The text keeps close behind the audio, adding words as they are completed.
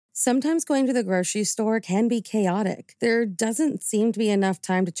Sometimes going to the grocery store can be chaotic. There doesn't seem to be enough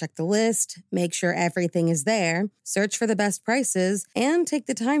time to check the list, make sure everything is there, search for the best prices, and take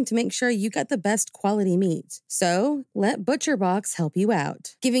the time to make sure you get the best quality meat. So, let ButcherBox help you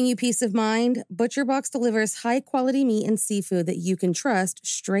out. Giving you peace of mind, ButcherBox delivers high-quality meat and seafood that you can trust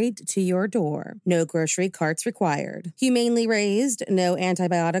straight to your door. No grocery carts required. Humanely raised, no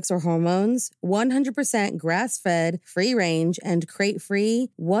antibiotics or hormones, 100% grass-fed, free-range, and crate-free.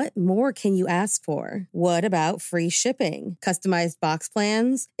 What more can you ask for? What about free shipping, customized box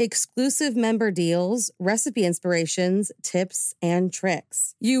plans, exclusive member deals, recipe inspirations, tips, and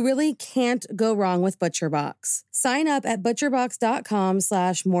tricks? You really can't go wrong with ButcherBox. Sign up at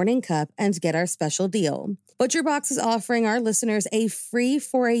butcherbox.com/morningcup and get our special deal. ButcherBox is offering our listeners a free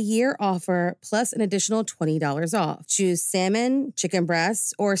for-a-year offer plus an additional $20 off. Choose salmon, chicken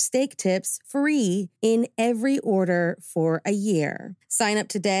breasts, or steak tips free in every order for a year. Sign up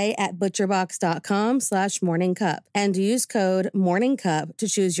today at butcherbox.com/morningcup and use code morningcup to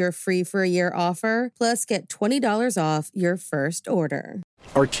choose your free for-a-year offer plus get $20 off your first order.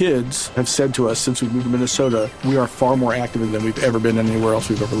 Our kids have said to us since we moved to Minnesota, we are far more active than we've ever been anywhere else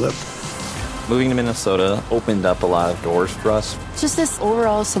we've ever lived. Moving to Minnesota opened up a lot of doors for us. Just this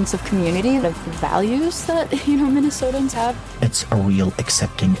overall sense of community and of values that, Minnesotans have. It's a real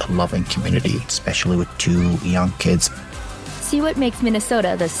accepting, loving community, especially with 2 young kids. See what makes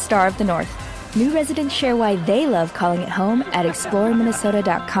Minnesota the star of the North. New residents share why they love calling it home at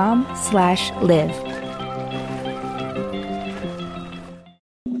exploreminnesota.com/live.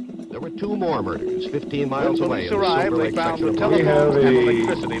 2 more murders 15 miles away. When police arrived, they found the telephone and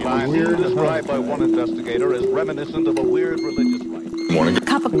electricity lines described by one investigator as reminiscent of a weird religious rite. A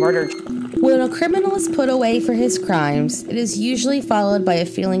couple murdered. When a criminal is put away for his crimes, it is usually followed by a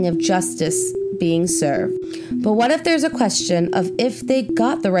feeling of justice being served. But what if there's a question of if they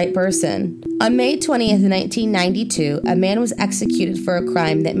got the right person? On May 20th, 1992, a man was executed for a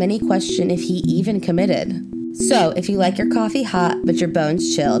crime that many question if he even committed. So, if you like your coffee hot but your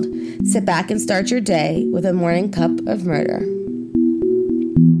bones chilled, sit back and start your day with a morning cup of murder.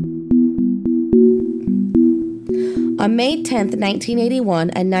 On May 10th, 1981,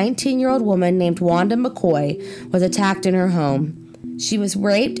 a 19-year-old woman named Wanda McCoy was attacked in her home. She was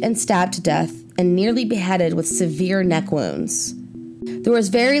raped and stabbed to death and nearly beheaded with severe neck wounds. There was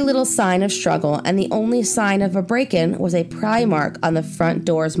very little sign of struggle, and the only sign of a break-in was a pry mark on the front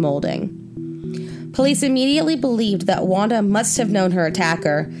door's molding. Police immediately believed that Wanda must have known her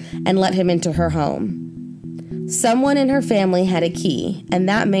attacker and let him into her home. Someone in her family had a key, and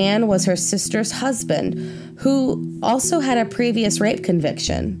that man was her sister's husband, who also had a previous rape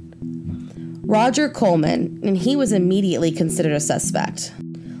conviction. Roger Coleman, and he was immediately considered a suspect.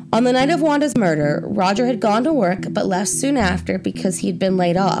 On the night of Wanda's murder, Roger had gone to work but left soon after because he'd been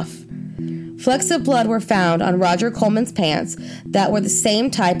laid off. Flecks of blood were found on Roger Coleman's pants that were the same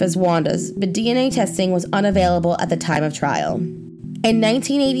type as Wanda's, but DNA testing was unavailable at the time of trial. In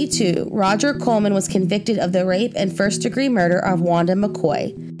 1982, Roger Coleman was convicted of the rape and first-degree murder of Wanda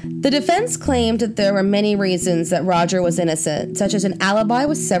McCoy. The defense claimed that there were many reasons that Roger was innocent, such as an alibi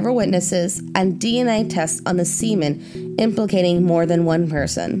with several witnesses and DNA tests on the semen implicating more than one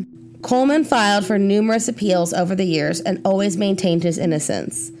person. Coleman filed for numerous appeals over the years and always maintained his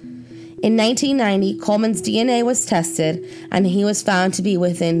innocence. In 1990, Coleman's DNA was tested, and he was found to be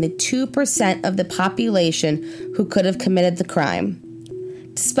within the 2% of the population who could have committed the crime.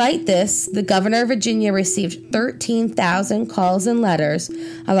 Despite this, the governor of Virginia received 13,000 calls and letters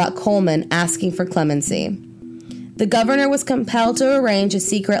about Coleman asking for clemency. The governor was compelled to arrange a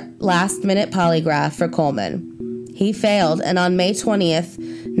secret last-minute polygraph for Coleman. He failed, and on May 20th,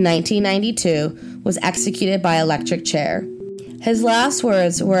 1992, was executed by electric chair. His last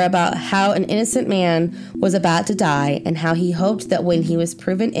words were about how an innocent man was about to die and how he hoped that when he was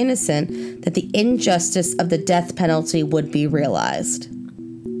proven innocent, that the injustice of the death penalty would be realized.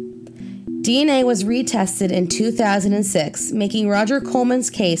 DNA was retested in 2006, making Roger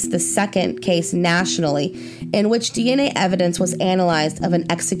Coleman's case the second case nationally in which DNA evidence was analyzed of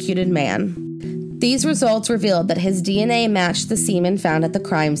an executed man. These results revealed that his DNA matched the semen found at the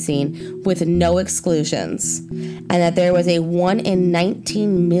crime scene with no exclusions, and that there was a 1 in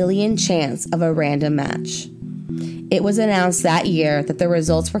 19 million chance of a random match. It was announced that year that the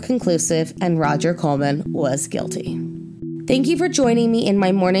results were conclusive and Roger Coleman was guilty. Thank you for joining me in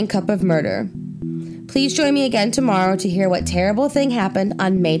my morning cup of murder. Please join me again tomorrow to hear what terrible thing happened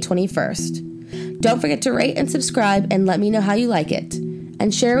on May 21st. Don't forget to rate and subscribe and let me know how you like it.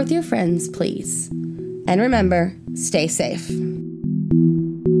 And share with your friends, please. And remember, stay safe.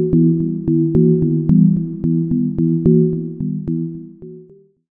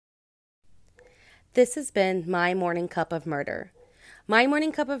 This has been My Morning Cup of Murder. My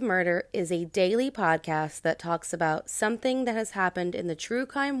Morning Cup of Murder is a daily podcast that talks about something that has happened in the true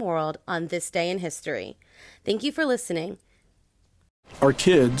crime world on this day in history. Thank you for listening. Our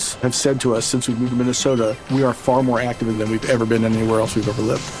kids have said to us since we moved to Minnesota, we are far more active than we've ever been anywhere else we've ever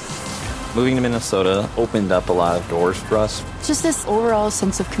lived. Moving to Minnesota opened up a lot of doors for us. Just this overall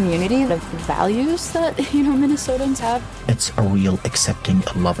sense of community, of values that, Minnesotans have. It's a real accepting,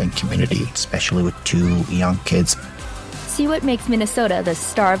 loving community, especially with 2 young kids. See what makes Minnesota the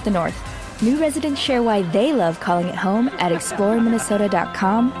star of the North. New residents share why they love calling it home at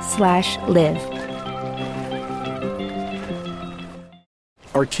exploreminnesota.com/live.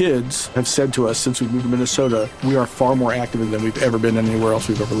 Our kids have said to us since we moved to Minnesota, we are far more active than we've ever been anywhere else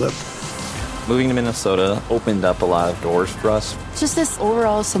we've ever lived. Moving to Minnesota opened up a lot of doors for us. Just this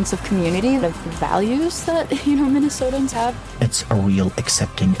overall sense of community, of values that, Minnesotans have. It's a real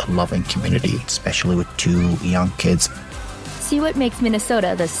accepting, loving community, especially with 2 young kids. See what makes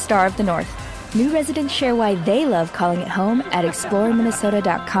Minnesota the star of the North. New residents share why they love calling it home at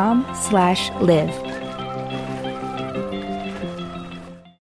exploreminnesota.com/live.